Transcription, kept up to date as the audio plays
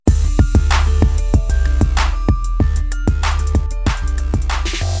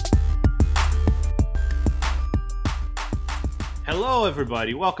Hello,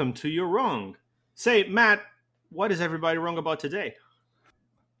 everybody. Welcome to You're Wrong. Say, Matt, what is everybody wrong about today?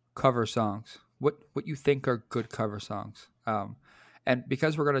 Cover songs. What you think are good cover songs? And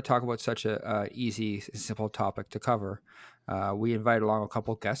because we're going to talk about such a easy, simple topic to cover, we invited along a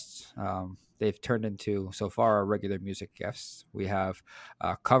couple guests. They've turned into so far our regular music guests. We have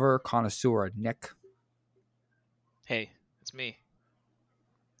cover connoisseur Nick, Hey, it's me.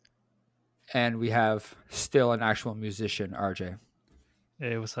 and we have still an actual musician RJ.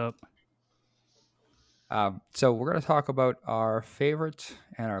 Hey, what's up? So we're going to talk about our favorite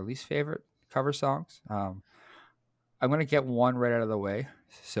and our least favorite cover songs. I'm going to get one right out of the way,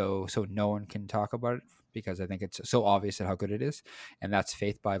 so no one can talk about it because I think it's so obvious at how good it is, and that's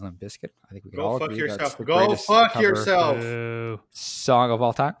 "Faith" by Limp Bizkit. I think we can Go all fuck agree that's yourself. the Go greatest fuck cover yourself. Boo. song of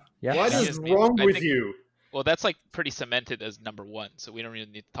all time. Yeah, What yeah. is wrong with you? Well, that's like pretty cemented as number one, so we don't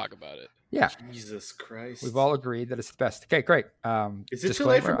even need to talk about it. Yeah. Jesus Christ. We've all agreed that it's the best. Okay, great. Is it too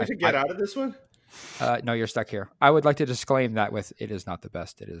late for disclaimer, me to get out of this one? No, you're stuck here. I would like to disclaim that with it is not the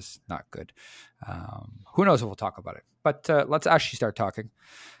best. It is not good. Who knows if we'll talk about it. But let's actually start talking.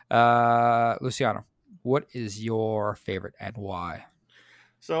 Luciano, what is your favorite and why?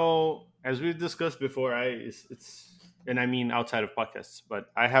 So, as we've discussed before, and I mean outside of podcasts,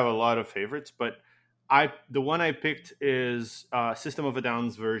 but I have a lot of favorites. But the one I picked is System of a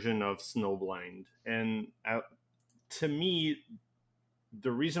Down's version of Snowblind, and to me,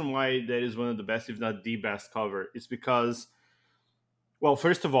 the reason why that is one of the best, if not the best cover, is because, well,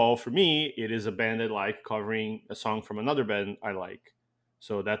 first of all, for me, it is a band I like covering a song from another band I like.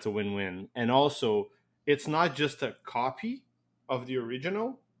 So that's a win-win. And also, it's not just a copy of the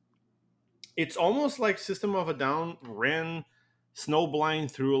original. It's almost like System of a Down ran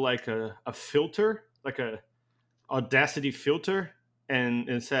Snowblind through like a filter, like a Audacity filter,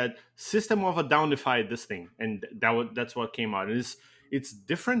 and said System of a Downified this thing, and that's what came out. It's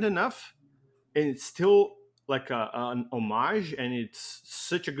different enough, and it's still like an homage, and it's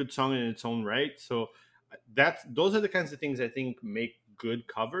such a good song in its own right. So those are the kinds of things I think make good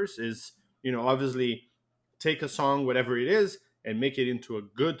covers. Is, obviously take a song, whatever it is, and make it into a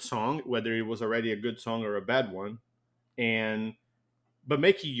good song, whether it was already a good song or a bad one, and but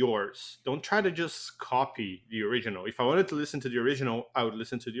make it yours. Don't try to just copy the original. If I wanted to listen to the original, I would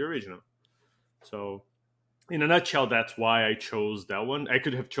listen to the original. So, in a nutshell, that's why I chose that one. I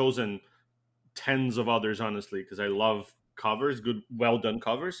could have chosen tens of others, honestly, because I love covers, good, well done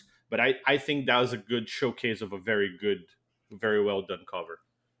covers. But I think that was a good showcase of a very good, very well done cover.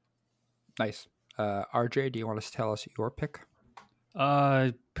 Nice. RJ, do you want to tell us your pick?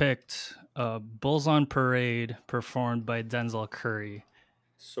 I picked Bulls on Parade performed by Denzel Curry.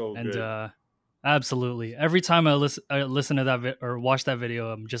 So and good. Absolutely. Every time I listen to that or watch that video,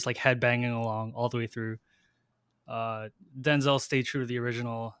 I'm just like headbanging along all the way through. Denzel stayed true to the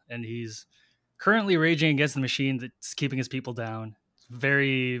original, and he's currently raging against the machine that's keeping his people down. It's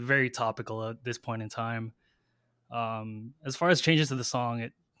very, very topical at this point in time. As far as changes to the song,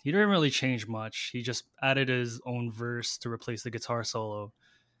 he didn't really change much. He just added his own verse to replace the guitar solo.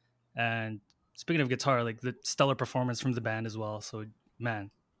 And speaking of guitar, like the stellar performance from the band as well. So,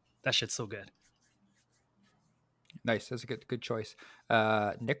 man, that shit's so good. Nice. That's a good choice.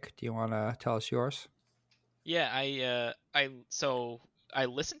 Nick, do you want to tell us yours? Yeah, I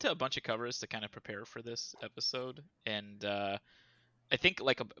listened to a bunch of covers to kind of prepare for this episode, and I think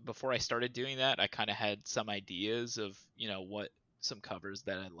before I started doing that, I kind of had some ideas of what some covers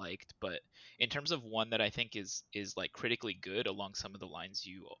that I liked, but in terms of one that I think is like critically good along some of the lines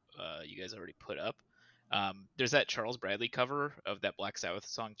you guys already put up, there's that Charles Bradley cover of that Black Sabbath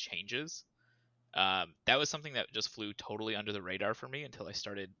song Changes. That was something that just flew totally under the radar for me until I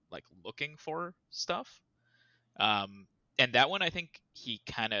started like looking for stuff. And that one I think he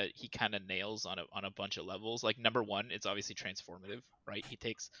kind of nails on a bunch of levels. Like number one, it's obviously transformative, right? He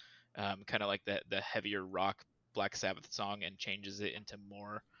takes kind of like the heavier rock Black Sabbath song and changes it into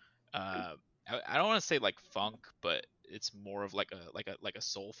more I don't want to say like funk, but it's more of like a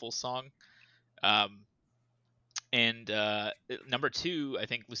soulful song. And number two, I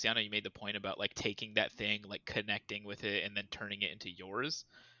think Luciano, you made the point about like taking that thing, like connecting with it, and then turning it into yours.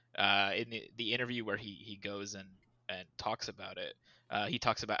 In the interview where he goes and talks about it, he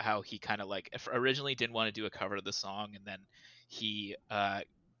talks about how he kind of like originally didn't want to do a cover of the song, and then he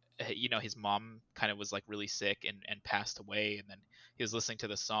his mom kind of was like really sick and passed away, and then he was listening to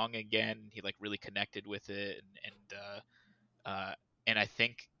the song again. He like really connected with it, and I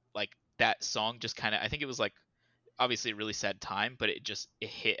think like that song just kind of, I think it was like obviously a really sad time, but it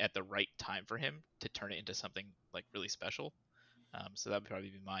hit at the right time for him to turn it into something like really special. So that would probably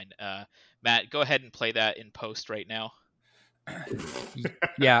be mine. Matt, go ahead and play that in post right now.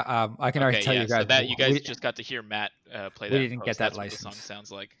 Yeah, I can already Okay, tell yeah. you guys. So that you guys we, just got to hear Matt play that. we in didn't post. get that That's what the song license.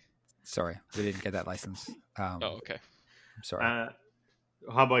 sounds like. Sorry, we didn't get that license. Oh, okay. I'm sorry.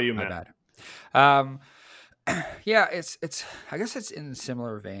 How about you, My Matt? bad. Yeah, it's. I guess it's in a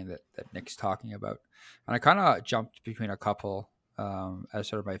similar vein that Nick's talking about, and I kind of jumped between a couple as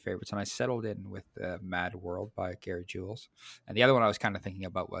sort of my favorites, and I settled in with "Mad World" by Gary Jules, and the other one I was kind of thinking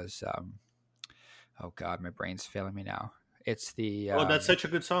about was, oh God, my brain's failing me now. It's the. Oh, that's such a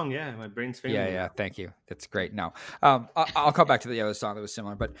good song. Yeah, my brain's failing. Yeah. Thank you. That's great. No, I'll come back to the other song that was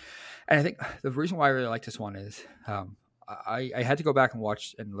similar, and I think the reason why I really like this one is I had to go back and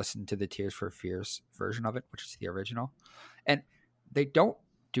watch and listen to the Tears for Fears version of it, which is the original, and they don't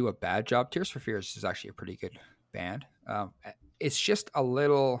do a bad job. Tears for Fears is actually a pretty good band. It's just a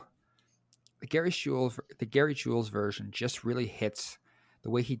little the Gary Jules version just really hits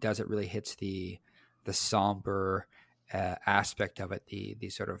the way he does it. Really hits the somber aspect of it, the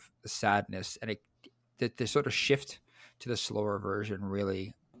sort of the sadness, and the sort of shift to the slower version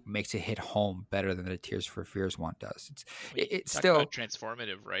really makes it hit home better than the Tears for Fears one does. It's Talk still about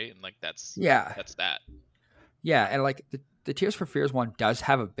transformative, right? And like that's that. Yeah, and like the Tears for Fears one does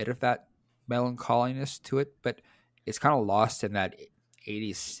have a bit of that melancholiness to it, but it's kind of lost in that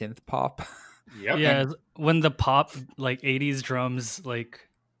 80s synth pop. Yep. Yeah, when the pop like 80s drums like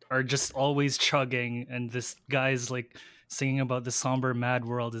are just always chugging, and this guy's like singing about the somber mad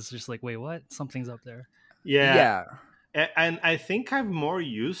world is just like, wait, what? Something's up there. Yeah. And I think I'm more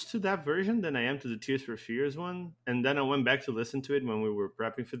used to that version than I am to the Tears for Fears one. And then I went back to listen to it when we were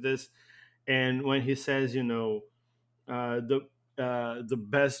prepping for this. And when he says, the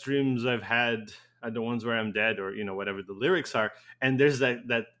best dreams I've had are the ones where I'm dead, or whatever the lyrics are, and there's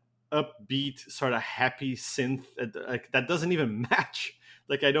that upbeat sort of happy synth like that doesn't even match.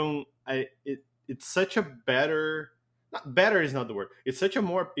 Like it's such a better. Not better is not the word. It's such a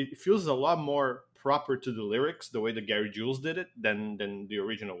more. It feels a lot more proper to the lyrics the way that Gary Jules did it than the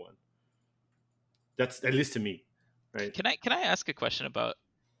original one. That's at least to me, right? Can I ask a question about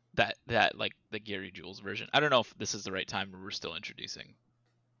that like the Gary Jules version? I don't know if this is the right time, or we're still introducing.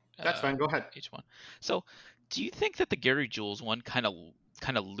 That's fine. Go ahead. Each one. So, do you think that the Gary Jules one kind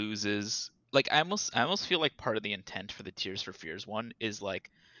of loses? Like, I almost feel like part of the intent for the Tears for Fears one is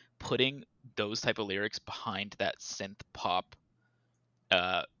like putting those type of lyrics behind that synth pop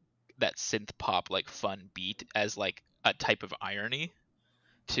like fun beat as like a type of irony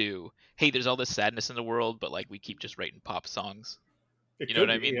to, hey, there's all this sadness in the world, but like we keep just writing pop songs. You know what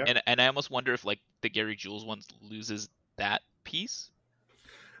I mean? Yeah. And I almost wonder if like the Gary Jules one loses that piece.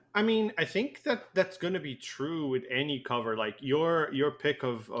 I mean, I think that's going to be true with any cover. Like your pick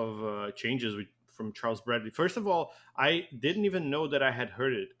of changes from Charles Bradley. First of all, I didn't even know that I had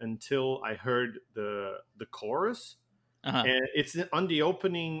heard it until I heard the chorus. And it's on the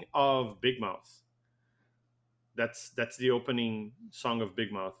opening of Big Mouth. That's the opening song of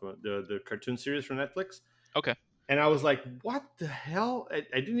Big Mouth, the cartoon series from Netflix. Okay. And I was like, what the hell?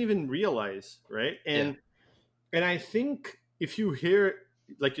 I didn't even realize, right? And I think if you hear,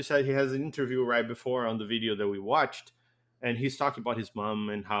 like you said, he has an interview right before on the video that we watched, and he's talking about his mom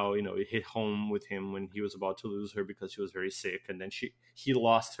and how it hit home with him when he was about to lose her because she was very sick, and then he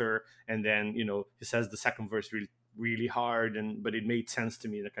lost her, and then he says the second verse really, really hard, but it made sense to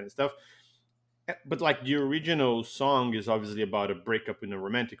me, that kind of stuff. But like the original song is obviously about a breakup in a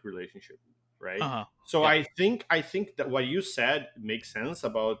romantic relationship, right? So I think that what you said makes sense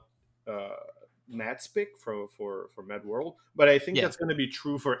about Matt's pick for Mad World, but I think that's going to be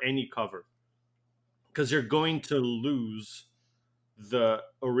true for any cover, because you're going to lose the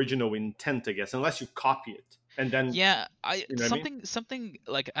original intent, I guess, unless you copy it. And then something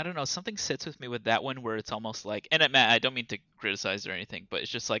like, I don't know, something sits with me with that one where it's almost like, and Matt, I don't mean to criticize or anything, but it's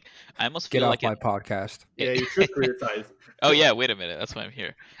just like I almost feel like my podcast. Yeah, you should criticize. Oh yeah, wait a minute, that's why I'm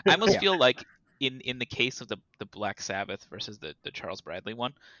here. I almost feel like in the case of the Black Sabbath versus the Charles Bradley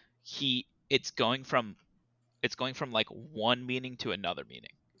one, it's going from like one meaning to another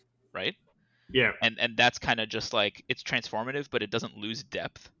meaning, right? Yeah. And that's kind of just like, it's transformative, but it doesn't lose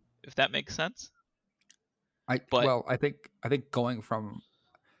depth, if that makes sense. I think going from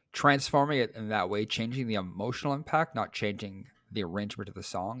transforming it in that way, changing the emotional impact, not changing the arrangement of the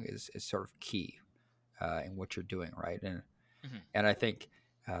song, is sort of key in what you're doing, right? And I think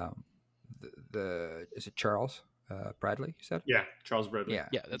is it Charles Bradley? You said? Yeah, Charles Bradley.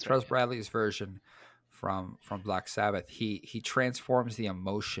 Yeah, that's Charles right. Bradley's version from Black Sabbath. He transforms the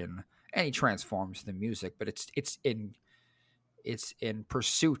emotion and he transforms the music, but it's in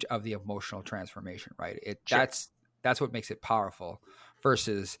pursuit of the emotional transformation, right? That's what makes it powerful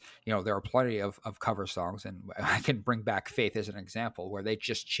versus, there are plenty of cover songs, and I can bring back Faith as an example, where they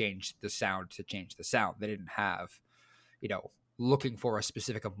just changed the sound to change the sound. They didn't have, looking for a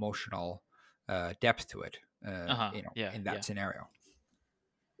specific emotional depth to it, in that scenario.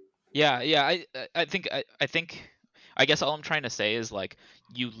 Yeah. I think I guess all I'm trying to say is like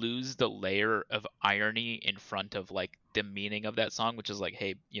you lose the layer of irony in front of like the meaning of that song, which is like,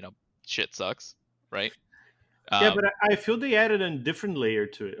 hey, shit sucks, right? Yeah, but I feel they added a different layer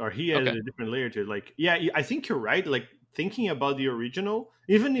to it, or he added Okay. a different layer to it. Like, yeah, I think you're right. Like, thinking about the original,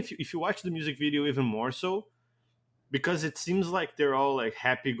 even if you watch the music video, even more so, because it seems like they're all like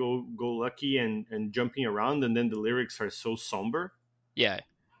happy go lucky and jumping around, and then the lyrics are so somber. Yeah.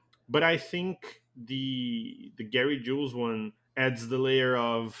 But I think the Gary Jules one adds the layer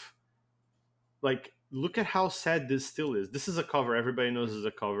of like, look at how sad this still is. This is a cover. Everybody knows it's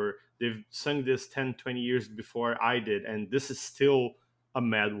a cover. They've sung this 10, 20 years before I did, and this is still a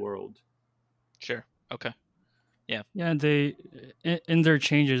mad world. Sure. Okay. Yeah. Yeah, and they in their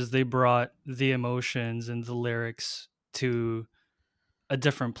changes they brought the emotions and the lyrics to a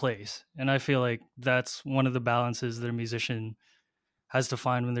different place. And I feel like that's one of the balances that a musician has to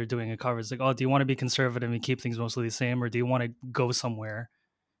find when they're doing a cover. It's like, oh, do you want to be conservative and keep things mostly the same, or do you want to go somewhere?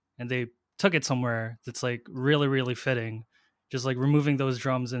 And they took it somewhere that's like really, really fitting. Just like removing those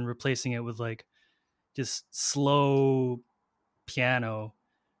drums and replacing it with like just slow piano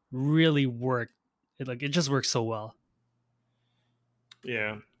really worked. It just works so well.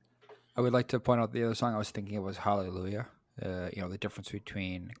 Yeah. I would like to point out the other song I was thinking of was Hallelujah. The difference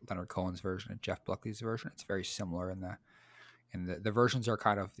between Leonard Cohen's version and Jeff Buckley's version, it's very similar in the versions are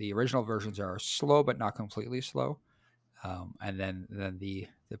kind of, the original versions are slow but not completely slow, and then the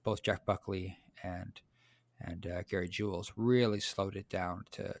both Jeff Buckley and Gary Jules really slowed it down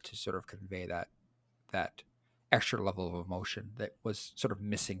to sort of convey that extra level of emotion that was sort of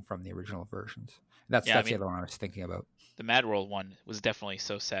missing from the original versions. That's the other one I was thinking about. The Mad World one was definitely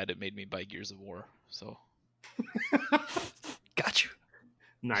so sad it made me buy Gears of War. So got you.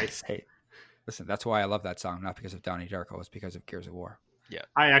 Nice. Hey, listen, that's why I love that song, not because of Donnie Darko, it's because of Gears of War. Yeah.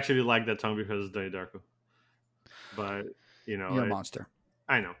 I actually like that song because of Donnie Darko. But you're a monster.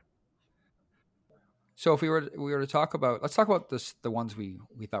 I know. So if we were to talk about, let's talk about the ones we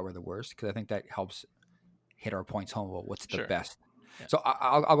thought were the worst, because I think that helps hit our points home about what's the best. Yeah. So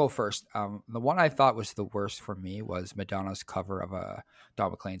I'll go first. The one I thought was the worst for me was Madonna's cover of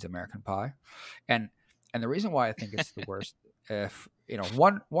Don McLean's American Pie, and the reason why I think it's the worst, if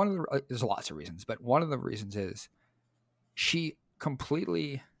one of the, there's lots of reasons, but one of the reasons is she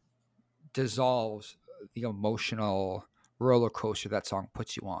completely dissolves the emotional roller coaster that song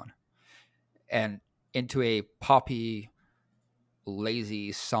puts you on, and into a poppy,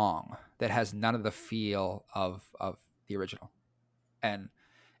 lazy song that has none of the feel of the original, and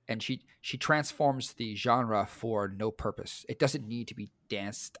she transforms the genre for no purpose. It doesn't need to be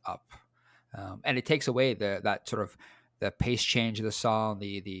danced up, and it takes away that sort of the pace change of the song,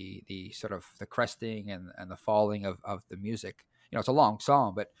 the sort of the cresting and the falling of the music. It's a long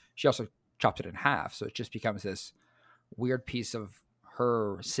song, but she also chopped it in half, so it just becomes this weird piece of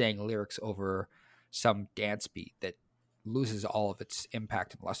her saying lyrics over some dance beat that loses all of its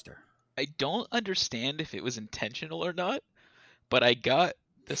impact and luster. I don't understand if it was intentional or not, but I got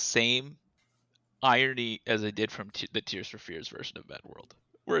the same irony as I did from the Tears for Fears version of Mad World,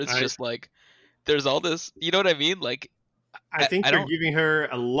 where it's just like there's all this, you know what I mean? Like, I think you're giving her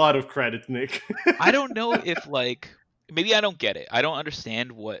a lot of credit, Nick. I don't know if like maybe I don't get it. I don't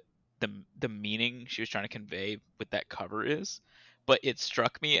understand what the meaning she was trying to convey with that cover is, but it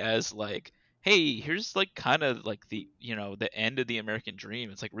struck me as like, hey, here's like kind of like the the end of the American dream.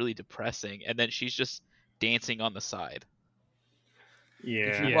 It's like really depressing, and then she's just dancing on the side.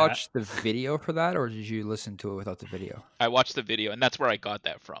 Yeah. Did you watch the video for that, or did you listen to it without the video? I watched the video, and that's where I got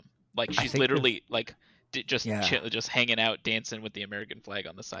that from. Like she's literally like just hanging out, dancing with the American flag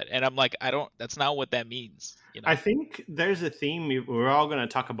on the side, and I'm like, that's not what that means. I think there's a theme. We're all going to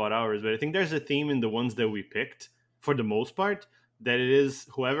talk about ours, but I think there's a theme in the ones that we picked for the most part, that it is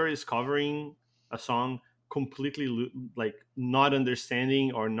whoever is covering a song completely like not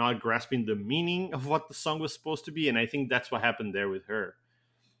understanding or not grasping the meaning of what the song was supposed to be, and I think that's what happened there with her.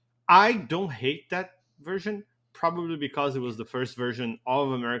 I don't hate that version, probably because it was the first version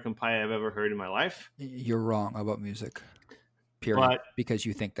of American Pie I've ever heard in my life. You're wrong about music, period, because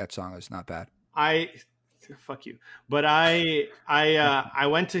you think that song is not bad. Fuck you. But I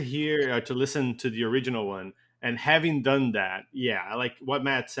went to listen to the original one, and having done that, yeah, like what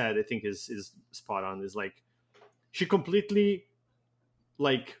Matt said, I think is spot on. Is like she completely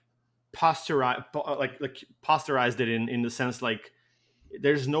like posterized it in the sense like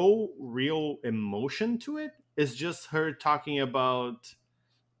there's no real emotion to it. It's just her talking about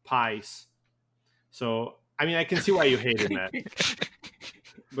pies. So I mean, I can see why you hate it, Matt.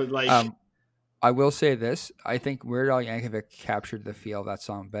 But like, I will say this: I think Weird Al Yankovic captured the feel of that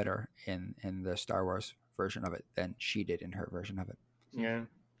song better in the Star Wars version of it than she did in her version of it. yeah.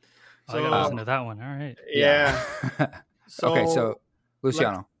 I gotta listen to that one. All right. Yeah. Okay, so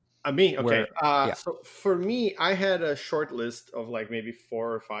Luciano. Me, okay. Where- yeah. So for me, I had a short list of like maybe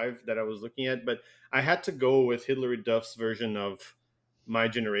 4 or 5 that I was looking at, but I had to go with Hilary Duff's version of My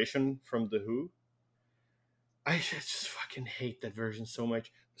Generation from The Who. I just fucking hate that version so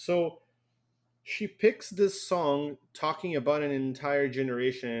much. So she picks this song talking about an entire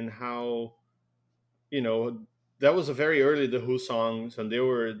generation and how, you know, that was a very early The Who songs, and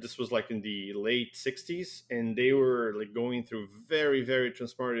this was like in the late 60s, and they were like going through very, very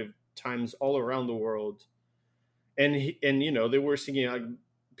transformative times all around the world. And you know, they were singing, like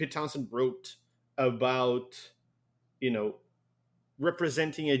Pete Townsend wrote about, you know,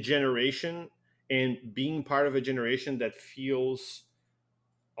 representing a generation and being part of a generation that feels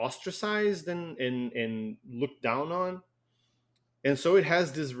ostracized and looked down on. And so it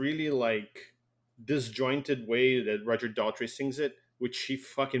has this really like disjointed way that Roger Daltrey sings it, which she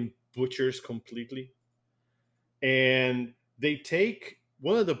fucking butchers completely. And they take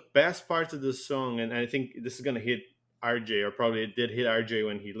one of the best parts of this song, and I think this is gonna hit RJ, or probably it did hit RJ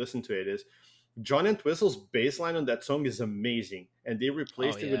when he listened to it, is John Entwistle's bass line on that song is amazing, and they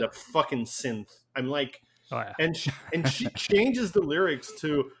replaced it with a fucking synth. I'm like, and she changes the lyrics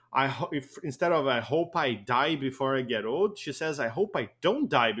to instead of "I hope I die before I get old," she says, "I hope I don't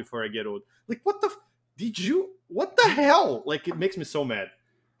die before I get old." Like, what what the hell? Like, it makes me so mad.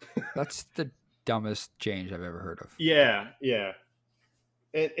 That's the dumbest change I've ever heard of. Yeah.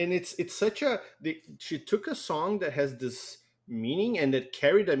 And it's such she took a song that has this meaning and that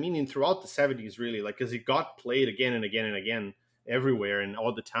carried that meaning throughout the 70s, really, like, because it got played again and again and again everywhere and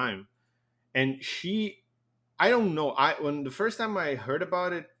all the time. And I don't know, when the first time I heard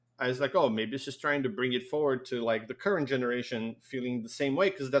about it, I was like, oh, maybe it's just trying to bring it forward to like the current generation feeling the same way,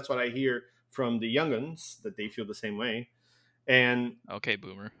 because that's what I hear from the young'uns, that they feel the same way. And okay,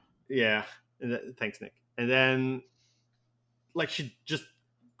 boomer. Yeah, thanks, Nick. And then like she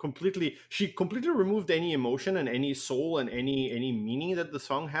completely removed any emotion and any soul and any meaning that the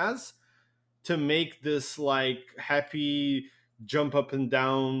song has to make this like happy jump up and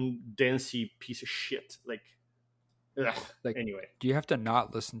down dancey piece of shit. Like anyway, do you have to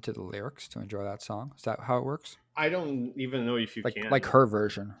not listen to the lyrics to enjoy that song? Is that how it works? I don't even know if you can, like her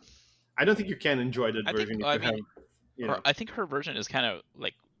version. I don't think you can enjoy that version. I think her version is kind of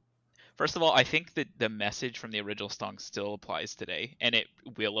like, first of all, I think that the message from the original song still applies today, and it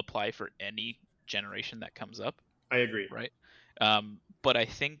will apply for any generation that comes up. I agree. Right. But I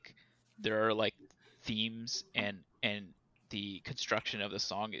think there are like themes and the construction of the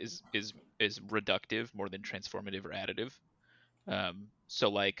song is reductive more than transformative or additive. So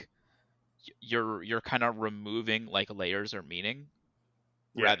like you're kind of removing like layers or meaning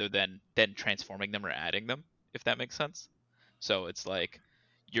rather than transforming them or adding them, if that makes sense. So it's like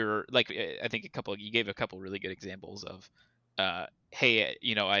you're like, I think you gave a couple really good examples of hey,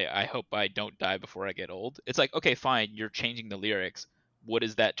 you know, I hope I don't die before I get old. It's like, okay, fine, you're changing the lyrics. What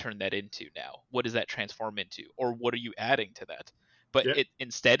does that turn that into now? What does that transform into? Or what are you adding to that? But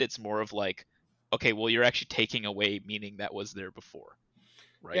instead it's more of like, okay, well, you're actually taking away meaning that was there before.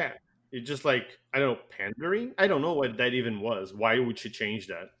 Right? Yeah. It's just like, I don't know, pandering? I don't know what that even was. Why would she change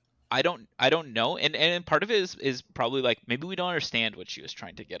that? I don't know. And part of it is probably like, maybe we don't understand what she was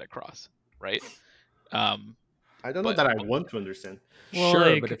trying to get across, right? I don't know that I want to understand. Well,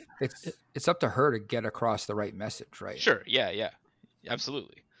 sure, like, but it's up to her to get across the right message, right? Sure, yeah,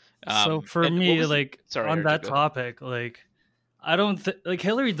 absolutely. So for me, like, on that topic, like, I don't like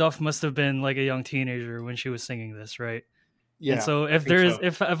Hilary Duff must have been like a young teenager when she was singing this, right? Yeah. And so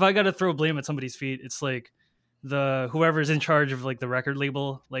if I got to throw blame at somebody's feet, it's like whoever's in charge of like the record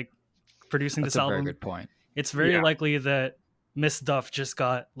label, like producing this album. That's a very good point. It's very likely that Miss Duff just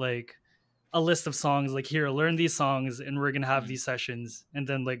got like a list of songs, like, here, learn these songs and we're gonna have these sessions, and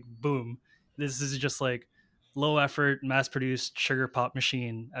then like boom, this is just like low effort, mass produced sugar pop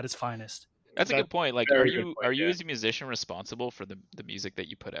machine at its finest. That's a good point. Like, are you as a musician responsible for the music that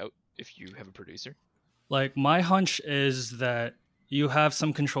you put out if you have a producer? Like, my hunch is that you have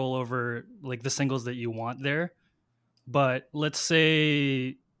some control over like the singles that you want there, but let's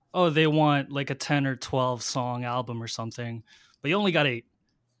say, oh, they want like a 10 or 12 song album or something, but you only got 8.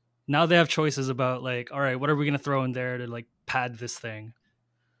 Now they have choices about like, all right, what are we going to throw in there to like pad this thing?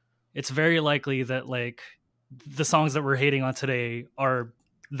 It's very likely that like the songs that we're hating on today are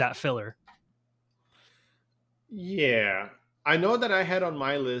that filler. Yeah, I know that I had on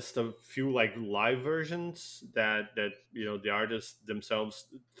my list a few like live versions that the artists themselves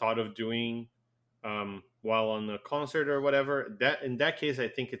thought of doing while on a concert or whatever. That in that case, I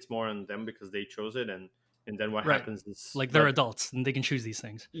think it's more on them because they chose it, and then what Right. happens is Like they're adults and they can choose these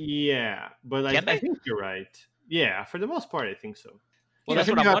things. Yeah, but Can I they? think you're right. Yeah, for the most part, I think so. Well, Yeah, I that's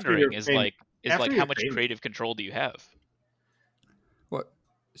think what I'm after you're wondering. Is famous- after how you're much famous. creative control do you have? What?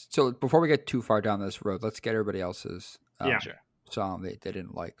 So before we get too far down this road, let's get everybody else's Yeah. Sure. song they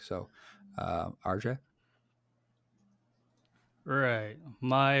didn't like. So, RJ? Right.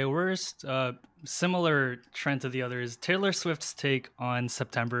 My worst, similar trend to the others, Taylor Swift's take on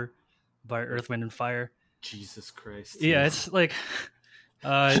September by Earth, Wind, and Fire. Jesus Christ. Yeah, it's like,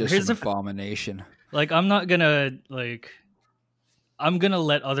 Just here's an a, abomination. like, I'm gonna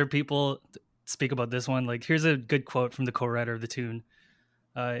let other people speak about this one. Like, here's a good quote from the co-writer of the tune.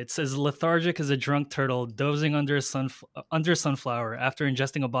 It says, "Lethargic as a drunk turtle dozing under a sunflower after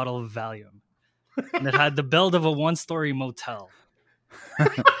ingesting a bottle of Valium." And it had the build of a one-story motel.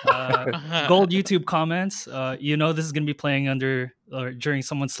 Gold YouTube comments. This is gonna be playing during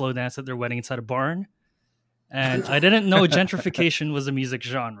someone's slow dance at their wedding inside a barn. And I didn't know gentrification was a music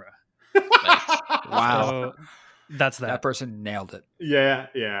genre. Wow. So that's That that. person nailed it. Yeah,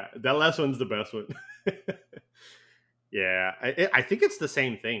 that last one's the best one. Yeah, I think it's the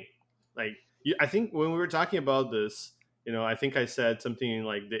same thing. Like, I think when we were talking about this, I think I said something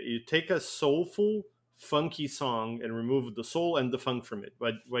like that. You take a soulful, funky song and remove the soul and the funk from it,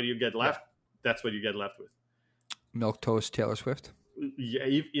 but what you get left, that's what you get left with. Milquetoast Taylor Swift. Yeah,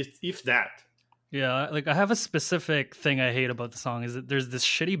 if that. Yeah, like I have a specific thing I hate about the song is that there's this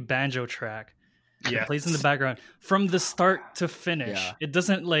shitty banjo track Yeah, that plays in the background from the start to finish. Yeah. It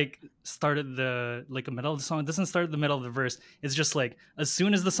doesn't like start at the middle of the song. It doesn't start at the middle of the verse. It's just like as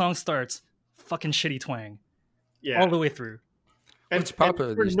soon as the song starts, fucking shitty twang yeah, all the way through. and, It's popular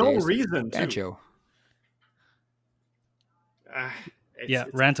and for these no days. reason too. Banjo. Yeah,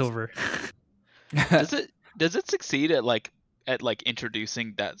 rant over. Does it succeed at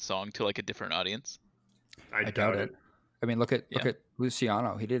introducing that song to like a different audience? I I doubt doubt it. it. I mean, look at Yeah.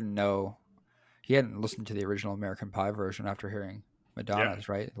 Luciano. He didn't know. He hadn't listened to the original American Pie version after hearing Madonna's,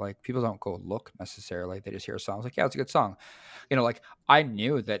 right? Like, people don't go look necessarily. They just hear songs like, yeah, it's a good song. Like, I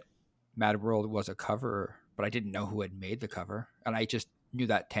knew that Mad World was a cover, but I didn't know who had made the cover, and I just knew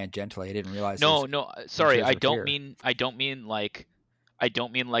that tangentially. I didn't realize. No, sorry, Tears I Were don't Here. mean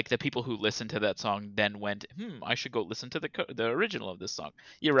like the people who listened to that song then went, I should go listen to the original of this song.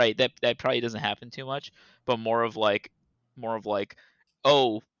 You're right, that probably doesn't happen too much, but more of like,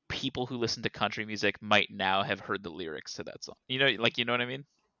 oh, people who listen to country music might now have heard the lyrics to that song. You know what I mean?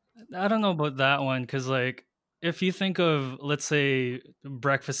 I don't know about that one because, like, if you think of, let's say,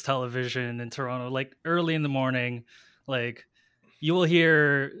 breakfast television in Toronto, like early in the morning, like you will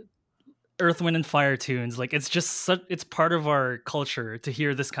hear Earth, Wind, and Fire tunes. Like, it's just it's part of our culture to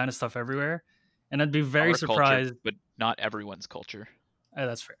hear this kind of stuff everywhere, and I'd be very Our culture, surprised. but not everyone's culture.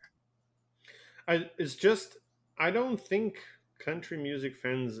 That's fair. It's just I don't think country music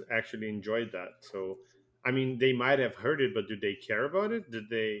fans actually enjoyed that. So, I mean, they might have heard it, but do they care about it? Did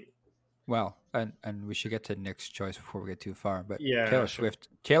they? Well, and we should get to Nick's choice before we get too far. But Yeah,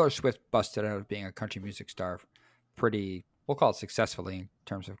 Taylor Swift busted out of being a country music star pretty, we'll call it successfully in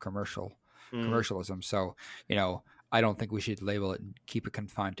terms of commercialism. So, I don't think we should label it and keep it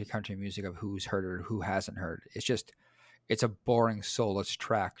confined to country music of who's heard it or who hasn't heard. It's a boring, soulless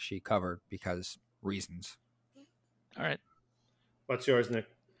track she covered because reasons. All right. What's yours, Nick?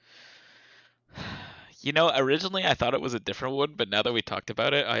 Originally I thought it was a different one, but now that we talked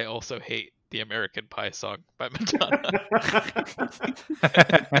about it, I also hate the American Pie song by Madonna.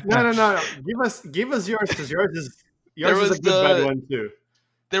 No. Give us yours, because yours is was a good bad one too.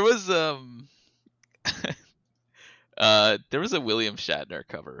 There was there was a William Shatner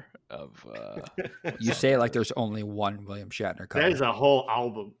cover of You say it like there's only one William Shatner cover. There's a whole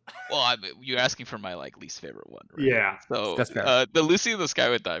album. well, you're asking for my least favorite one, right? Yeah. So That's fair. the Lucy in the Sky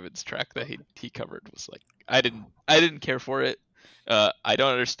with Diamonds track that he covered was like, I didn't care for it. I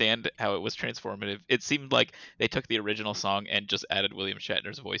don't understand how it was transformative. It seemed like they took the original song and just added William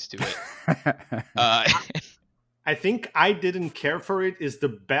Shatner's voice to it. I think I didn't care for it is the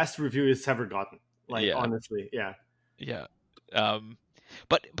best review it's ever gotten. Like, Yeah. honestly, yeah. Yeah.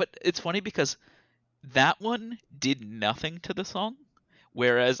 But it's funny because that one did nothing to the song,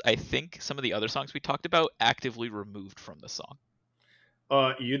 whereas I think some of the other songs we talked about actively removed from the song.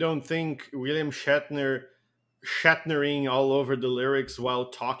 You don't think William Shatner Shatnering all over the lyrics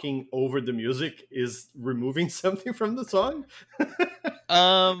while talking over the music is removing something from the song.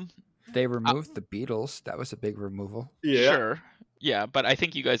 Um, They removed the Beatles. That was a big removal. Yeah. Sure. Yeah, but I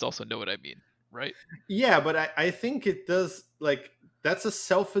think you guys also know what I mean, right? Yeah, but I think it does, like, that's a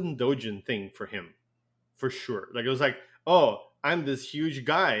self-indulgent thing for him, for sure. Like, it was like, oh, I'm this huge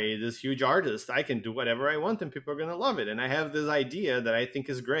guy, this huge artist. I can do whatever I want and people are going to love it. And I have this idea that I think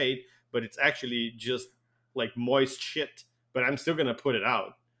is great, but it's actually just like moist shit, but I'm still going to put it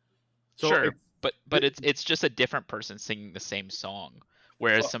out. So Sure, but it's just a different person singing the same song,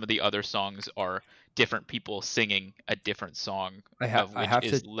 whereas Well- some of the other songs are different people singing a different song, I of which have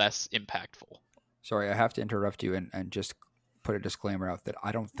is to. less impactful. Sorry, I have to interrupt you and just put a disclaimer out that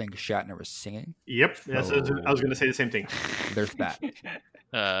I don't think Shatner was singing. Yep. Yes, I was going to say the same thing. There's that.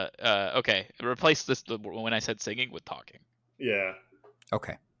 Okay, replace this when I said singing with talking. Yeah.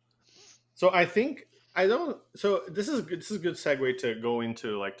 Okay. So I think I don't. So this is a good segue to go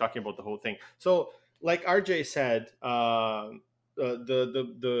into like talking about the whole thing. So like RJ said,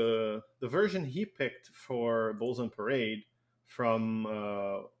 the version he picked for Bulls on Parade from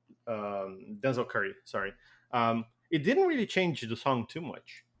Denzel Curry, sorry, it didn't really change the song too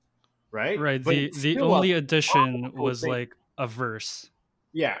much, right? Right. But The it's the still a only addition powerful was thing. like a verse.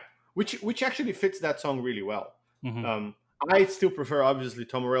 Yeah, which actually fits that song really well. Mhm. I still prefer obviously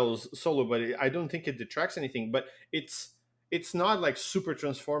Tom Morello's solo, but I don't think it detracts anything. But it's not like super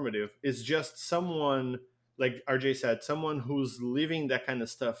transformative. It's just someone, like RJ said, someone who's living that kind of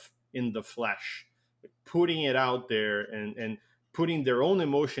stuff in the flesh, putting it out there and putting their own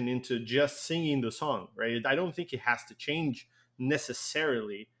emotion into just singing the song. Right? I don't think it has to change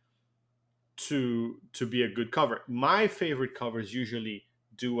necessarily to be a good cover. My favorite covers usually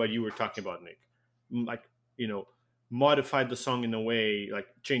do what you were talking about, Nick. Like, modify the song in a way, like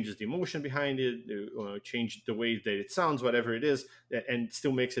changes the emotion behind it, change the way that it sounds, whatever it is, and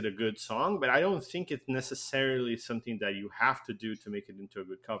still makes it a good song. But I don't think it's necessarily something that you have to do to make it into a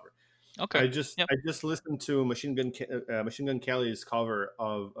good cover. Okay. I just Yep. listened to Machine Gun Kelly's cover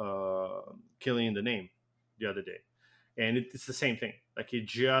of "Killing in the Name" the other day, and it's the same thing. Like, he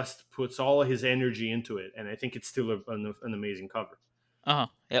just puts all his energy into it, and I think it's still an amazing cover.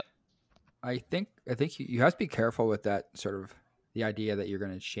 Yep. I think you have to be careful with that sort of the idea that you're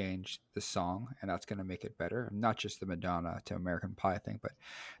going to change the song and that's going to make it better. Not just the Madonna to American Pie thing, but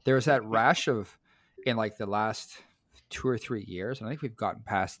there was that rash of in like the last 2 or 3 years, and I think we've gotten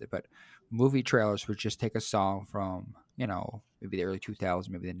past it. But movie trailers would just take a song from maybe the early 2000s,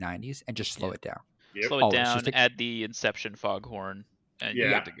 maybe the 90s, and just slow it down. Yep. Slow it Always, down, just take- add the Inception foghorn, and you're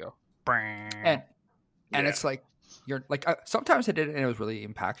Yeah. good to go. And Yeah. it's like you're like sometimes I did it and it was really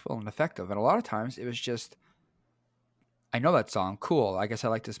impactful and effective, and a lot of times it was just I know that song, cool. I guess I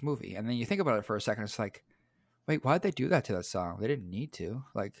like this movie, and then you think about it for a second. It's like, wait, why'd they do that to that song? They didn't need to.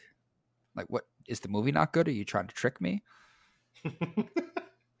 Like what is the movie not good? Are you trying to trick me?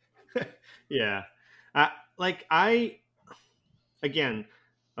 Yeah. Again,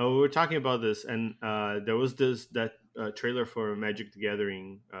 we were talking about this, and there was that trailer for Magic the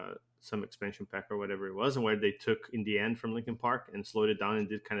Gathering, some expansion pack or whatever it was, and where they took In the End from Linkin Park and slowed it down and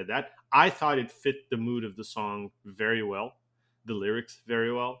did kind of that. I thought it fit the mood of the song very well, the lyrics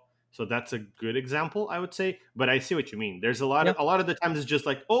very well. So that's a good example, I would say. But I see what you mean. There's a lot of the times it's just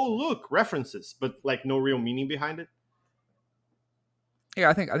like, oh, look, references, but like no real meaning behind it. Yeah,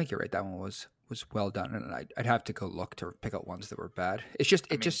 I think you're right. That one was well done, and I'd have to go look to pick out ones that were bad. It's just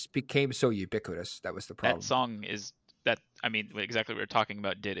just became so ubiquitous. That was the problem. That song is exactly what we were talking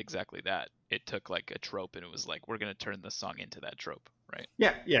about did exactly that. It took like a trope and it was like, we're going to turn this song into that trope, right?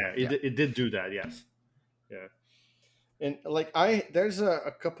 Yeah, it did do that, yes. Yeah. And like there's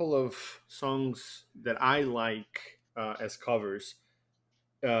a couple of songs that I like as covers.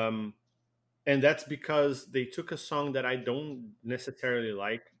 And that's because they took a song that I don't necessarily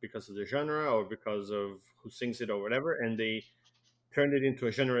like because of the genre or because of who sings it or whatever, and they turned it into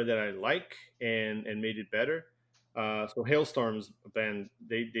a genre that I like and made it better. So Hailstorms band,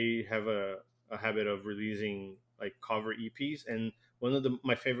 they have a habit of releasing like cover EPs, and one of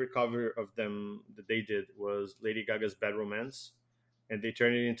my favorite cover of them that they did was Lady Gaga's Bad Romance, and they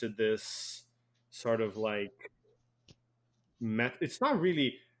turned it into this sort of like it's not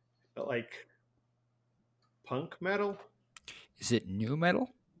really like punk metal. Is it new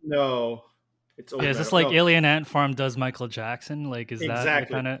metal? No, it's old Yeah, is this metal. like No, Alien Ant Farm does Michael Jackson? Like, is that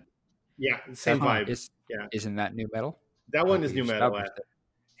Exactly. kind of? yeah, same Huh. vibe. Yeah. Isn't that new metal? That one Thought is we new metal. established it.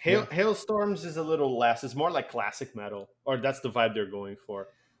 Hailstorms is a little less. It's more like classic metal, or that's the vibe they're going for.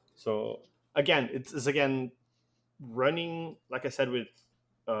 So again, it's again running, like I said, with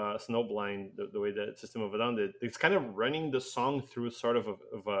Snowblind, the way that System of a Down did, it's kind of running the song through sort of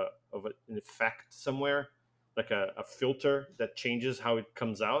an effect somewhere, like a filter that changes how it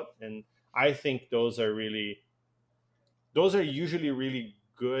comes out. And I think those are usually really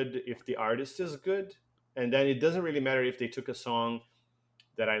good if the artist is good. And then it doesn't really matter if they took a song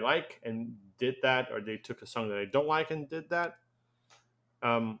that I like and did that, or they took a song that I don't like and did that.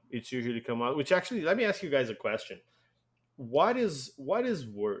 It's usually come out. Which actually, let me ask you guys a question. What is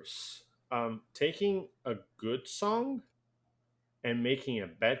worse, taking a good song and making a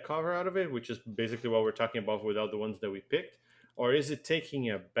bad cover out of it, which is basically what we're talking about without the ones that we picked, or is it taking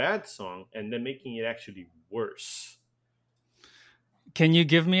a bad song and then making it actually worse? Can you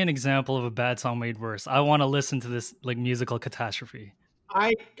give me an example of a bad song made worse? I want to listen to this like musical catastrophe.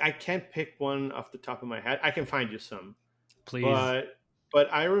 I can't pick one off the top of my head. I can find you some, Please.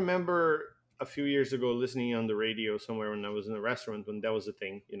 but I remember a few years ago listening on the radio somewhere when I was in a restaurant, when that was a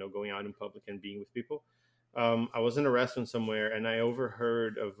thing, going out in public and being with people. I was in a restaurant somewhere and I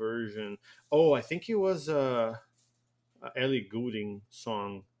overheard a version. Oh, I think it was a Ellie Goulding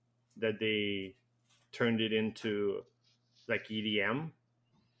song that they turned it into like EDM.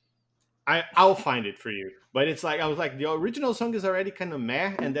 I'll find it for you. But it's like, I was like, the original song is already kind of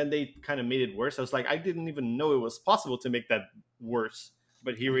meh, and then they kind of made it worse. I was like, I didn't even know it was possible to make that worse.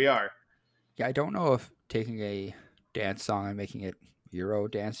 But here we are. Yeah, I don't know if taking a dance song and making it Euro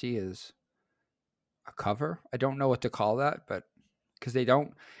dancey is a cover. I don't know what to call that, but because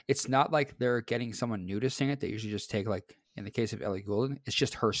it's not like they're getting someone new to sing it. They usually just take, like, in the case of Ellie Goulding, it's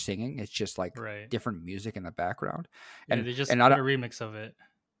just her singing. It's just like different music in the background. And they just not a remix of it.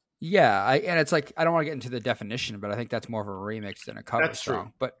 Yeah, and it's like, I don't want to get into the definition, but I think that's more of a remix than a cover song.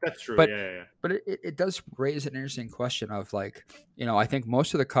 True. But that's true. But, yeah. But it does raise an interesting question of, like, I think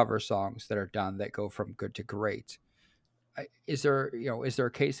most of the cover songs that are done that go from good to great, is there a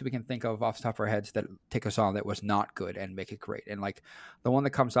case that we can think of off the top of our heads that take a song that was not good and make it great? And like the one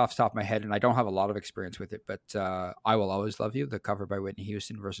that comes off the top of my head, and I don't have a lot of experience with it, but I Will Always Love You, the cover by Whitney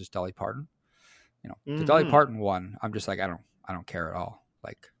Houston versus Dolly Parton. The Dolly Parton one, I'm just like, I don't care at all.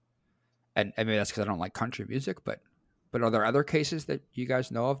 Like. And maybe that's because I don't like country music, but are there other cases that you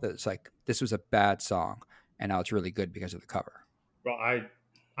guys know of that it's like, this was a bad song and now it's really good because of the cover? Well, I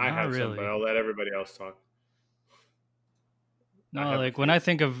have some, but I'll let everybody else talk. No, like when I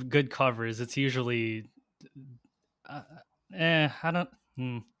think of good covers, it's usually, I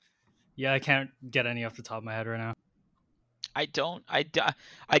don't. Yeah, I can't get any off the top of my head right now. I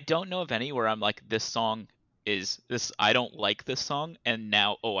don't know of any where I'm like, this song is this, I don't like this song and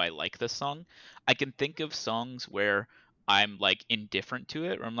now I like this song. I can think of songs where I'm like indifferent to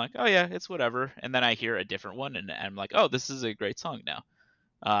it, or I'm like, oh yeah, it's whatever, and then I hear a different one and I'm like, oh, this is a great song now.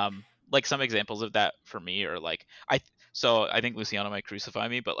 Like some examples of that for me are like, I think Luciano might crucify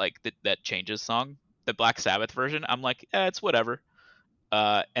me, but like that Changes song, the Black Sabbath version, I'm like, it's whatever.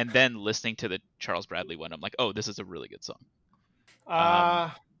 And then listening to the Charles Bradley one, I'm like, oh, this is a really good song.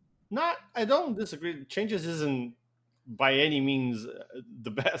 I don't disagree. Changes isn't by any means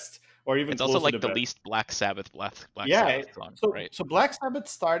the best, or even it's also like the least Black Sabbath Sabbath song, right? So Black Sabbath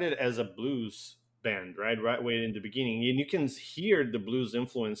started as a blues band, right way in the beginning, and you can hear the blues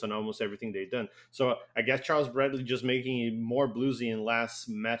influence on almost everything they've done. So I guess Charles Bradley just making it more bluesy and less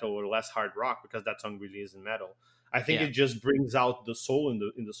metal or less hard rock, because that song really isn't metal. I think it just brings out the soul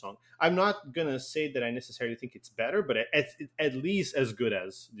in the song. I'm not gonna say that I necessarily think it's better, but at least as good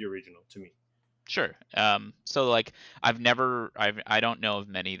as the original to me. Sure. So like I don't know of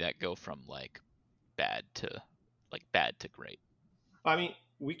many that go from like bad to great. I mean,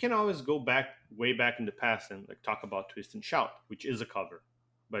 we can always go way back in the past and like talk about Twist and Shout, which is a cover,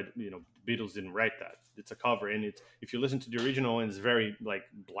 but the Beatles didn't write that. It's a cover, and it's, if you listen to the original, and it's very like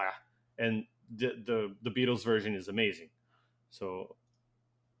blah, and the Beatles version is amazing. So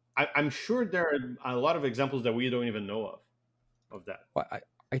I'm sure there are a lot of examples that we don't even know of that. Well,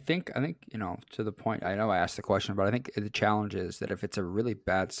 I think to the point, I know I asked the question, but I think the challenge is that if it's a really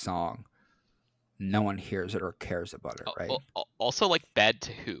bad song, no one hears it or cares about it, right? Also, like, bad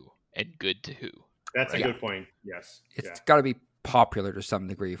to who and good to who? That's a good point. Yes. It's got to be popular to some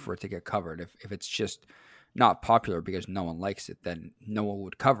degree for it to get covered. If it's just not popular because no one likes it, then no one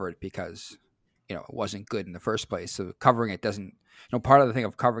would cover it because it wasn't good in the first place. So covering it doesn't, part of the thing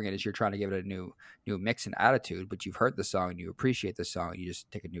of covering it is you're trying to give it a new mix and attitude, but you've heard the song and you appreciate the song and you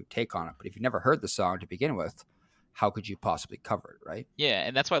just take a new take on it. But if you've never heard the song to begin with, how could you possibly cover it, right? Yeah,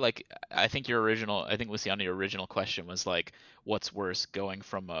 and that's why, like, I think Luciano, your original question was like, what's worse, going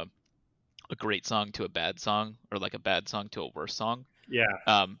from a great song to a bad song, or like a bad song to a worse song?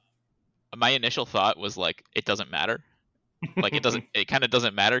 Yeah. My initial thought was like, it doesn't matter. Like it kind of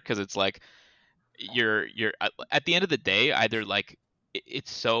doesn't matter, because it's like you're at the end of the day, either like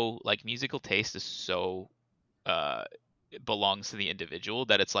it's so like musical taste is so it belongs to the individual,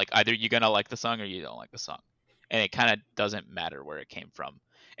 that it's like either you're gonna like the song or you don't like the song, and it kind of doesn't matter where it came from,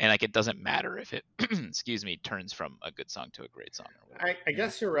 and like it doesn't matter if it excuse me, turns from a good song to a great song or whatever. I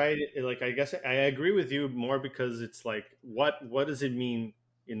guess you're right. Like, I guess I agree with you more, because it's like, what does it mean,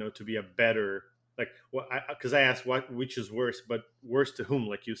 to be a better, like, what? Because I asked which is worse, but worse to whom,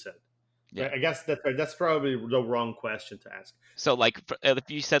 like you said. Yeah. I guess that's probably the wrong question to ask. So like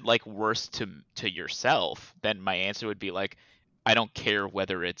if you said like worse to yourself, then my answer would be like, I don't care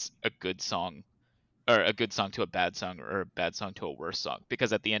whether it's a good song or a good song to a bad song, or a bad song to a worse song,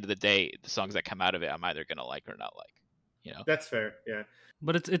 because at the end of the day, the songs that come out of it, I'm either gonna like or not like. That's fair. Yeah.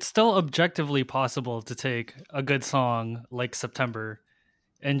 But it's still objectively possible to take a good song like September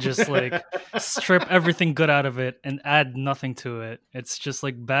and just like strip everything good out of it and add nothing to it. It's just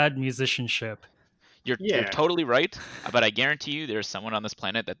like bad musicianship. You're totally right, but I guarantee you there's someone on this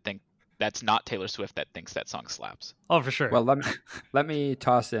planet that's not Taylor Swift that thinks that song slaps. Oh, for sure. Well, let me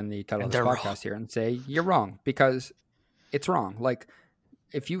toss in the title of this podcast here and say you're wrong, because it's wrong. Like,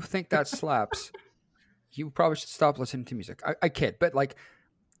 if you think that slaps, you probably should stop listening to music. I kid, but like,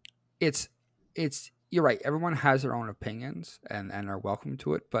 it's you're right. Everyone has their own opinions and are welcome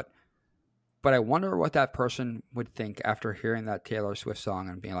to it, but I wonder what that person would think after hearing that Taylor Swift song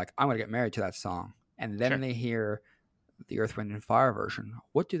and being like, I'm going to get married to that song. And then they hear the Earth, Wind and Fire version.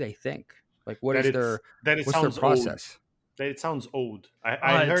 What do they think? Like, what's their process? That it sounds old.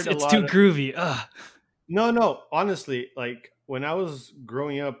 I heard it's too groovy. Ugh. No. Honestly, like, when I was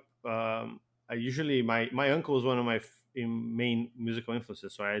growing up, I usually my uncle was one of my main musical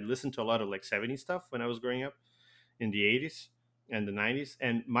influences. So I listened to a lot of like 70s stuff when I was growing up in the 80s and the 90s.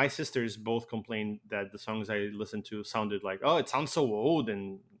 And my sisters both complained that the songs I listened to sounded like, oh, it sounds so old.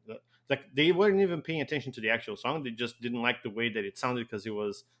 And like, they weren't even paying attention to the actual song. They just didn't like the way that it sounded, because it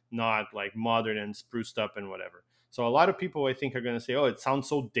was not like modern and spruced up and whatever. So a lot of people, I think, are going to say, oh, it sounds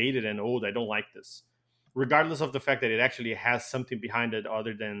so dated and old, I don't like this. Regardless of the fact that it actually has something behind it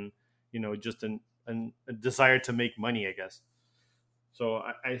other than, just a desire to make money, I guess. So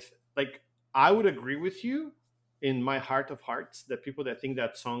I would agree with you in my heart of hearts that people that think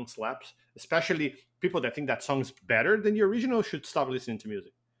that song slaps, especially people that think that song's better than the original, should stop listening to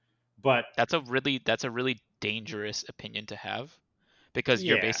music. But that's a really dangerous opinion to have, because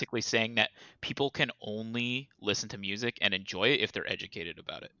you're basically saying that people can only listen to music and enjoy it if they're educated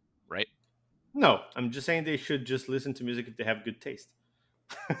about it, right? No, I'm just saying they should just listen to music if they have good taste.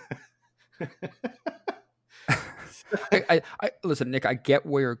 I listen, Nick, I get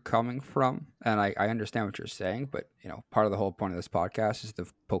where you're coming from, and I understand what you're saying, but part of the whole point of this podcast is to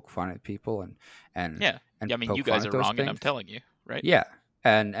poke fun at people and I mean, you guys are wrong, and I'm telling you, right? Yeah,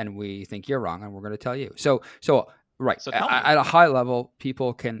 and we think you're wrong, and we're going to tell you. So right, so at a high level,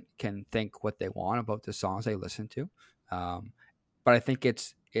 people can think what they want about the songs they listen to, but I think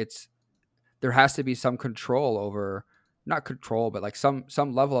it's there has to be some control over. Not control, but like some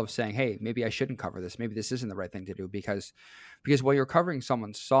level of saying, hey, maybe I shouldn't cover this. Maybe this isn't the right thing to do, because while you're covering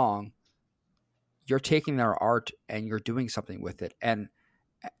someone's song, you're taking their art and you're doing something with it. And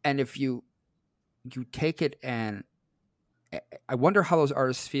if you take it, and I wonder how those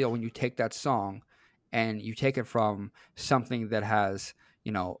artists feel when you take that song and you take it from something that has,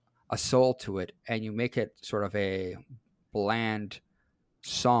 a soul to it, and you make it sort of a bland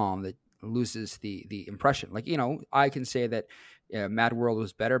song that loses the impression. Like, I can say that Mad World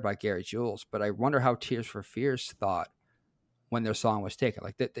was better by Gary Jules, but I wonder how Tears for Fears thought when their song was taken.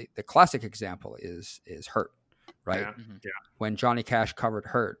 Like the classic example is Hurt, right? Yeah. Mm-hmm. Yeah. When Johnny Cash covered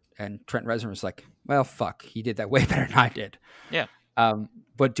Hurt, and Trent Reznor was like, well, fuck, he did that way better than I did. Yeah.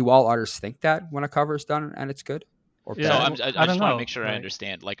 But do all artists think that when a cover is done and it's good? Or so I just want to make sure I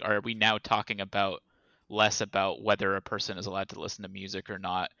understand. Like, are we now talking about less about whether a person is allowed to listen to music or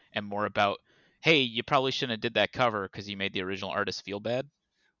not, and more about, hey, you probably shouldn't have did that cover because you made the original artist feel bad?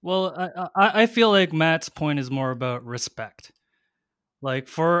 Well, I feel like Matt's point is more about respect. Like,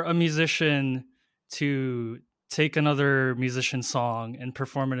 for a musician to take another musician's song and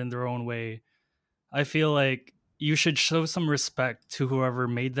perform it in their own way, I feel like you should show some respect to whoever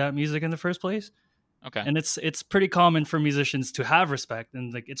made that music in the first place. Okay. And it's pretty common for musicians to have respect,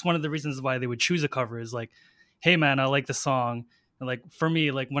 and like it's one of the reasons why they would choose a cover is like, hey man, I like the song. And like for me,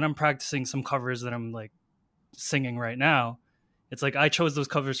 like when I'm practicing some covers that I'm like singing right now, it's like I chose those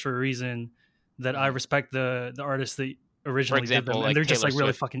covers for a reason, that I respect the artist that originally did them, and like they're Taylor just like really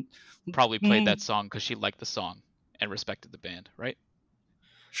Swift fucking probably played that song because she liked the song and respected the band, right?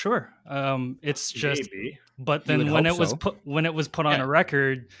 Sure. It's just But You would then when hope it was so. put on Yeah. a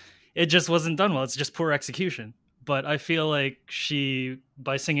record, it just wasn't done well. It's just poor execution. But I feel like she,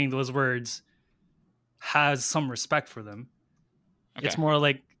 by singing those words, has some respect for them. Okay. It's more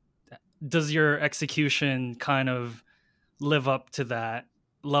like, does your execution kind of live up to that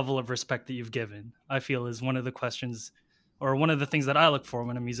level of respect that you've given? I feel is one of the questions, or one of the things that I look for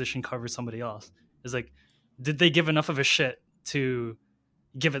when a musician covers somebody else. Is like, did they give enough of a shit to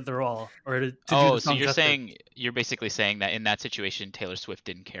give it their all, or to do Oh, the so song justice? you're basically saying that in that situation, Taylor Swift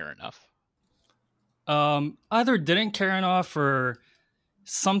didn't care enough. Either didn't care enough, or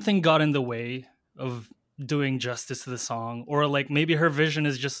something got in the way of doing justice to the song, or like maybe her vision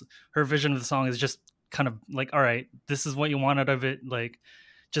of the song is just kind of like, all right, this is what you want out of it, like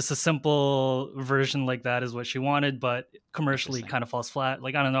just a simple version like that is what she wanted, but commercially Interesting. kind of falls flat.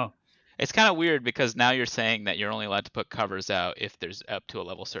 Like, I don't know. It's kind of weird because now you're saying that you're only allowed to put covers out if there's up to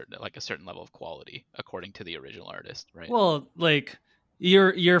a certain level of quality according to the original artist, right? Well, like,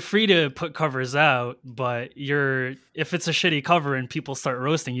 you're free to put covers out, but if it's a shitty cover and people start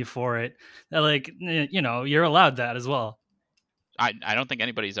roasting you for it, like, you're allowed that as well. I don't think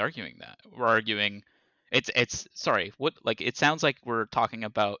anybody's arguing that. We're arguing it's sorry, what, like, it sounds like we're talking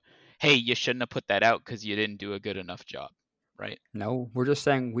about, hey, you shouldn't have put that out because you didn't do a good enough job, right? No, we're just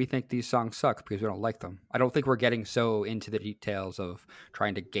saying we think these songs suck because we don't like them. I don't think we're getting so into the details of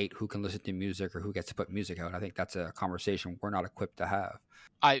trying to gate who can listen to music or who gets to put music out. I think that's a conversation we're not equipped to have.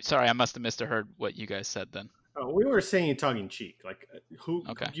 I must have misheard what you guys said then. We were saying it tongue in cheek. Like, who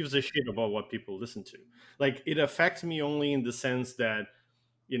Okay. gives a shit about what people listen to? Like, it affects me only in the sense that,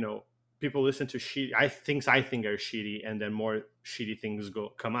 people listen to things I think are shitty, and then more shitty things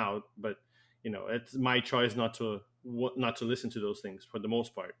come out. But it's my choice not to listen to those things for the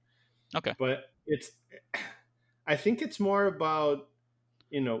most part. Okay. But I think it's more about,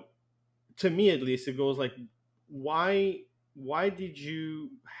 to me at least, it goes like, why did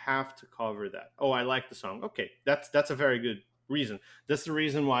you have to cover that? Oh, I like the song. Okay, that's a very good reason. That's the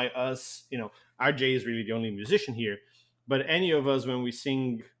reason why us, RJ is really the only musician here. But any of us, when we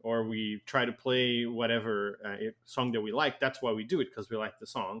sing or we try to play whatever song that we like, that's why we do it, because we like the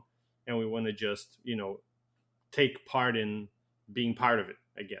song and we want to just, take part in being part of it,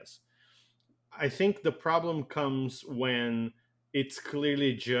 I guess. I think the problem comes when it's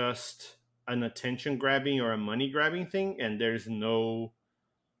clearly just an attention grabbing or a money grabbing thing, and there's no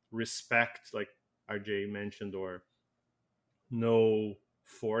respect, like RJ mentioned, or no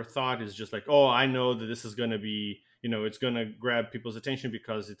forethought. It's just like, oh, I know that this is going to be, it's going to grab people's attention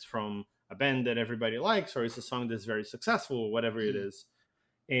because it's from a band that everybody likes, or it's a song that's very successful, whatever it is.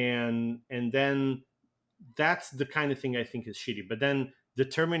 And then that's the kind of thing I think is shitty. But then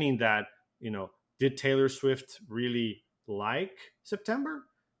determining that, did Taylor Swift really like September?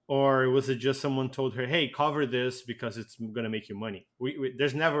 Or was it just someone told her, hey, cover this because it's going to make you money?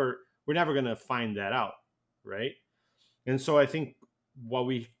 We're never going to find that out, right? And so I think what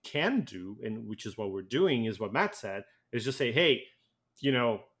we can do, and which is what we're doing, is what Matt said, is just say, hey,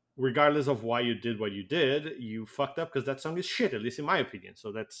 regardless of why you did what you did, you fucked up because that song is shit, at least in my opinion.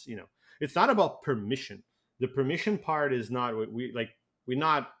 So that's, it's not about permission. The permission part is not what we're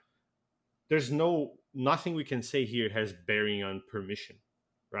not, there's nothing we can say here has bearing on permission,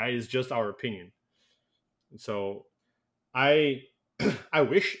 right? It's just our opinion. So I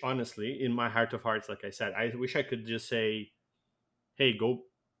wish, honestly, in my heart of hearts, like I said, I wish I could just say, hey, go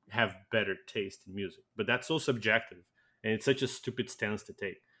have better taste in music. But that's so subjective, and it's such a stupid stance to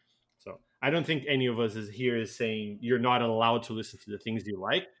take. So I don't think any of us is saying you're not allowed to listen to the things you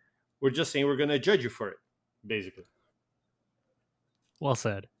like. We're just saying we're going to judge you for it, basically. Well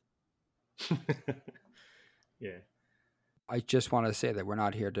said. Yeah. I just want to say that we're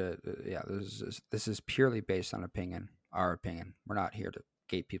not here to, this is purely based on opinion, our opinion. We're not here to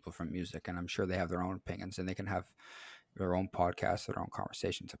gate people from music, and I'm sure they have their own opinions and they can have their own podcasts, their own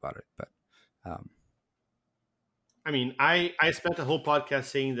conversations about it. But I mean, I spent a whole podcast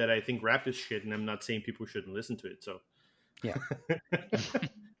saying that I think rap is shit, and I'm not saying people shouldn't listen to it. So yeah,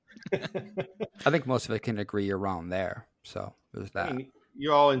 I think most of it can agree you're wrong there. So there's that. I mean,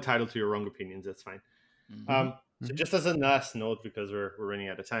 you're all entitled to your wrong opinions. That's fine. Mm-hmm. So just as a last note, because we're running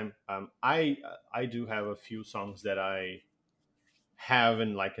out of time, I do have a few songs that I have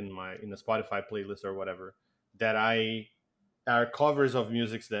in a Spotify playlist or whatever that are covers of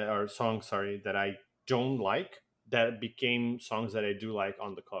music that are songs, that I don't like, that became songs that I do like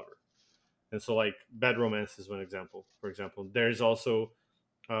on the cover. And so, like, Bad Romance is one example. For example, there's also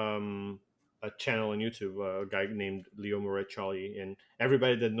a channel on YouTube, a guy named Leo Morechali, and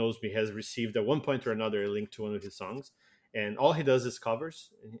everybody that knows me has received at one point or another a link to one of his songs. and all he does is covers.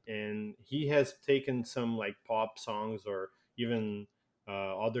 And he has taken some like pop songs or even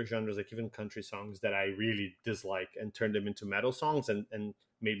other genres, like even country songs that I really dislike, and turned them into metal songs, and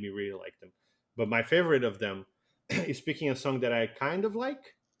made me really like them. But my favorite of them is picking a song that I kind of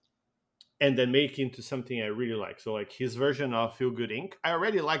like and then make it into something I really like. So like his version of Feel Good Inc. I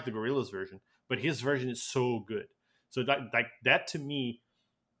already like the Gorillaz version, but his version is so good. So that to me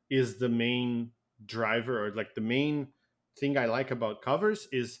is the main driver, or like the main thing I like about covers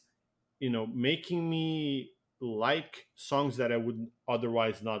is, making me like songs that I would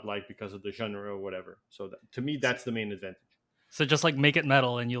otherwise not like because of the genre or whatever. So to me, that's the main advantage. So just like make it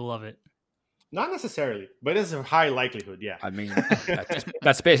metal and you'll love it. Not necessarily, but it's a high likelihood. Yeah. I mean,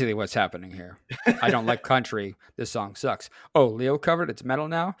 that's basically what's happening here. I don't like country. This song sucks. Oh, Leo covered. It's metal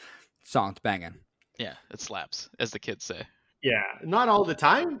now. Song's banging. Yeah, it slaps, as the kids say. Yeah, not all the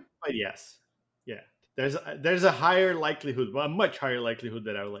time, but yes. Yeah, there's a higher likelihood, well, a much higher likelihood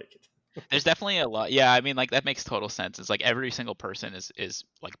that I would like it. There's definitely a lot. Yeah, I mean, like that makes total sense. It's like every single person is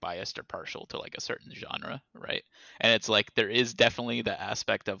like biased or partial to like a certain genre, right? And it's like there is definitely the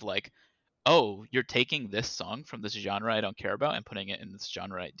aspect of like, oh, you're taking this song from this genre I don't care about and putting it in this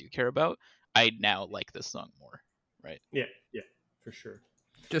genre I do care about. I now like this song more, right? Yeah, for sure.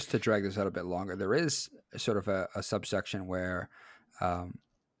 Just to drag this out a bit longer, there is sort of a subsection where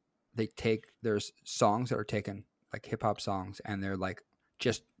there's songs that are taken, like hip hop songs, and they're like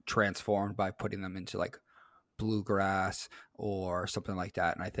just transformed by putting them into like bluegrass or something like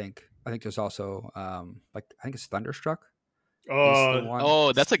that. And I think there's also I think it's Thunderstruck.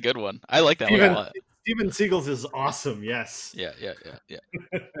 Oh, that's a good one. I like that one a lot. Steven Seagal's is awesome. Yes. Yeah.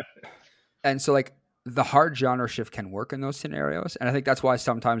 And so like the hard genre shift can work in those scenarios, and I think that's why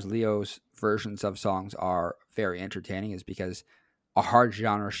sometimes Leo's versions of songs are very entertaining, is because a hard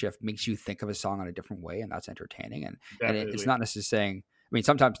genre shift makes you think of a song in a different way, and that's entertaining. And it's not necessarily saying, I mean,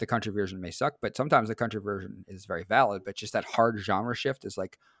 sometimes the country version may suck, but sometimes the country version is very valid. But just that hard genre shift is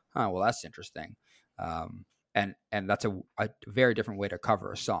like, oh, well, that's interesting. And that's a very different way to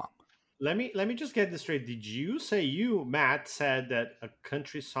cover a song. Let me just get this straight. Did you say Matt, said that a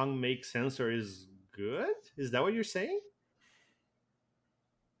country song makes sense or is good? Is that what you're saying?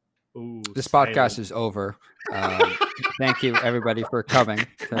 Ooh, this podcast is over. Thank you, everybody, for coming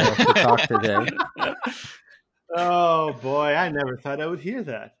to talk today. Oh boy, I never thought I would hear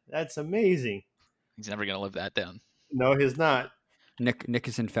that. That's amazing. He's never gonna live that down. No, he's not. Nick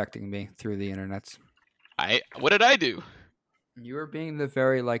is infecting me through the internets. What did I do? You were being the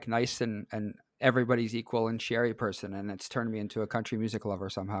very like nice and everybody's equal and cherry person, and it's turned me into a country music lover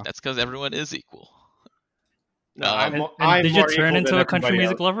somehow. That's because everyone is equal. No, did you turn into a country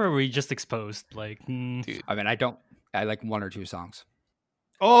music lover, or were you just exposed? Like, Dude. I mean, I like one or two songs.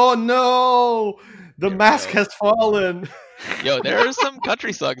 Oh no, the mask has fallen. Yo, there are some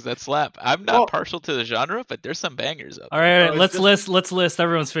country songs that slap. I'm not partial to the genre, but there's some bangers up. All right, let's list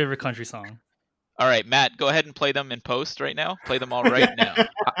everyone's favorite country song. All right, Matt, go ahead and play them in post right now. Play them all right now.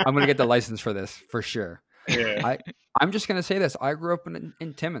 I'm gonna get the license for this for sure. Yeah. I'm just gonna say this. I grew up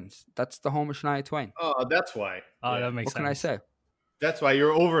in Timmins. That's the home of Shania Twain. Oh, that's why. Oh, that makes what sense. Can I say? That's why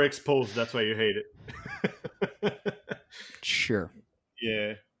you're overexposed. That's why you hate it. Sure.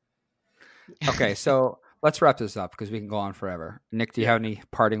 Yeah. Okay, so let's wrap this up because we can go on forever. Nick, do you have any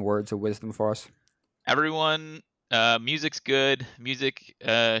parting words of wisdom for us? Everyone, music's good. Music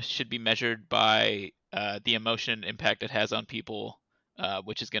should be measured by the emotion impact it has on people,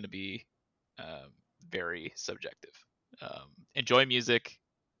 which is going to be very subjective. Enjoy music.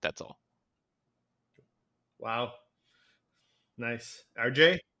 That's all. Wow. Nice.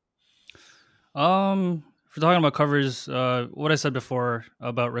 RJ? If we're talking about covers, what I said before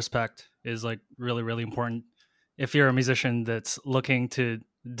about respect is like really, really important. If you're a musician that's looking to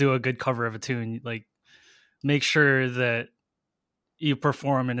do a good cover of a tune, like make sure that you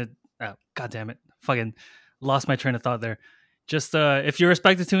perform in it. God damn it. Fucking lost my train of thought there. Just if you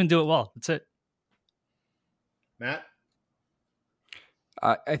respect the tune, do it well. That's it. Matt?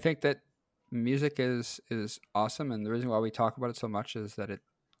 I think that music is awesome, and the reason why we talk about it so much is that it's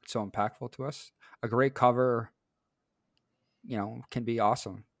so impactful to us. A great cover, can be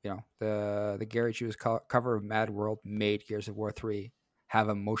awesome. The Gary Jules cover of Mad World made Gears of War 3 have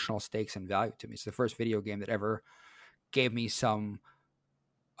emotional stakes and value to me. It's the first video game that ever gave me some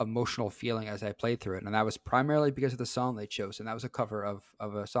emotional feeling as I played through it, and that was primarily because of the song they chose, and that was a cover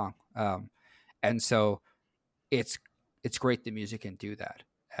of a song. And so it's great that music can do that.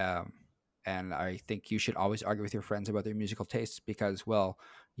 And I think you should always argue with your friends about their musical tastes because, well,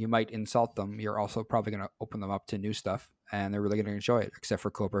 you might insult them. You're also probably going to open them up to new stuff, and they're really going to enjoy it, except for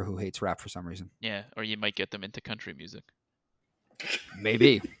Cobra, who hates rap for some reason. Yeah, or you might get them into country music.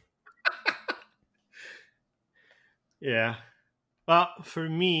 Maybe. Yeah. Well, for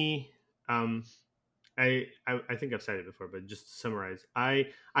me, I think I've said it before, but just to summarize, I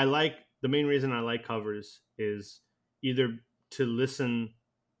like the main reason I like covers is either to listen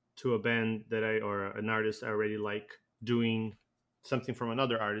to a band that I or an artist I already like doing something from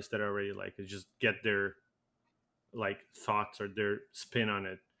another artist that I already like, and just get their like thoughts or their spin on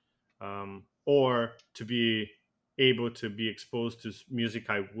it, or to be able to be exposed to music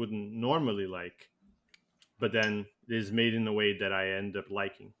I wouldn't normally like, but then is made in a way that I end up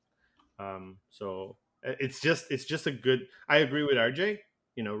liking. So it's just a good. I agree with RJ.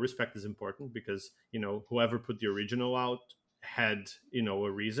 You know, respect is important because whoever put the original out had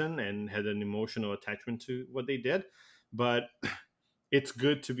a reason and had an emotional attachment to what they did, but it's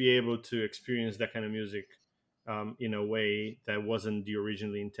good to be able to experience that kind of music in a way that wasn't the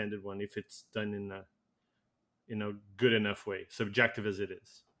originally intended one if it's done in a good enough way, subjective as it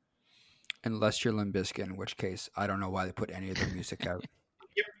is. Unless you're Limp Bizkit, in which case I don't know why they put any of their music out.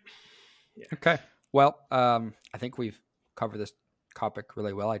 Yep. Yeah. Okay. Well, I think we've covered this topic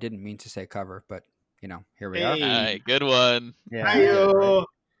really well. I didn't mean to say cover, but here we are. Hey. All right, good one. Yeah. Hi-yo.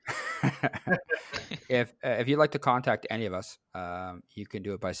 If you'd like to contact any of us, you can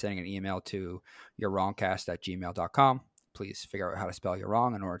do it by sending an email to yourwrongcast@gmail.com. Please figure out how to spell your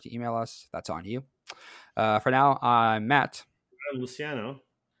wrong in order to email us. That's on you. For now, I'm Matt. I'm Luciano.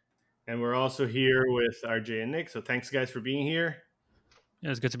 And we're also here with RJ and Nick. So thanks, guys, for being here.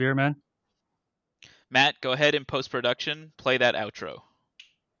 Yeah, it's good to be here, man. Matt, go ahead and post-production. Play that outro.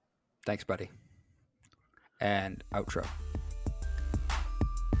 Thanks, buddy. And outro.